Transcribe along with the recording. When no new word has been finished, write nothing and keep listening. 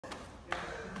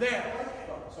There.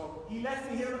 So he lets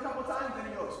me hit him a couple times, then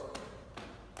he goes.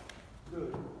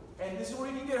 Good. And this is where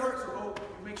you can get hurt, so go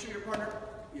make sure your partner,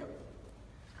 yep.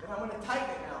 And I'm going to tighten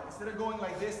it now. Instead of going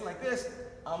like this,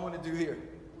 I'm going to do here.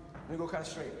 I'm going to go kind of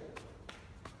straight.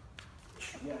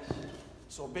 Yes.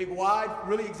 So big wide,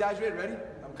 really exaggerated, ready?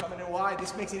 I'm coming in wide.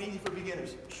 This makes it easy for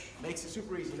beginners. Makes it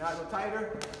super easy. Now I go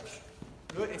tighter.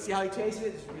 Good. And see how he chases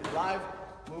it? Just read it live.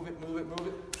 Move it, move it, move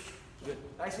it. Good.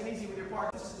 Nice and easy with your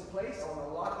partner. This is in place. I want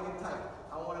to lock it in tight.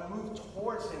 I want to move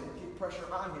towards him, keep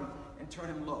pressure on him, and turn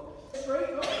him low.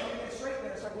 Straight, look, I can get it straight,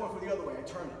 then I start going for the other way. I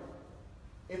turn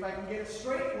it. If I can get it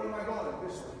straight, where am I going?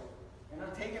 This way. And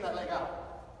I'm taking that leg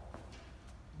out.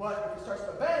 But if it starts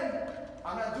to bend,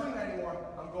 I'm not doing that anymore.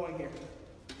 I'm going here.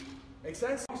 Make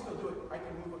sense? You still do it. I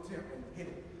can move up here and hit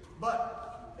it.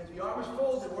 But if the arm is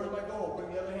folded, where do I go?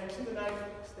 Bring the other hand to the knife,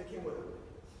 stick him with it.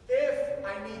 If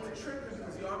I need to trip him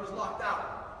because the arm is locked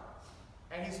out,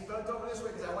 and he's bent over this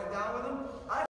way because I went down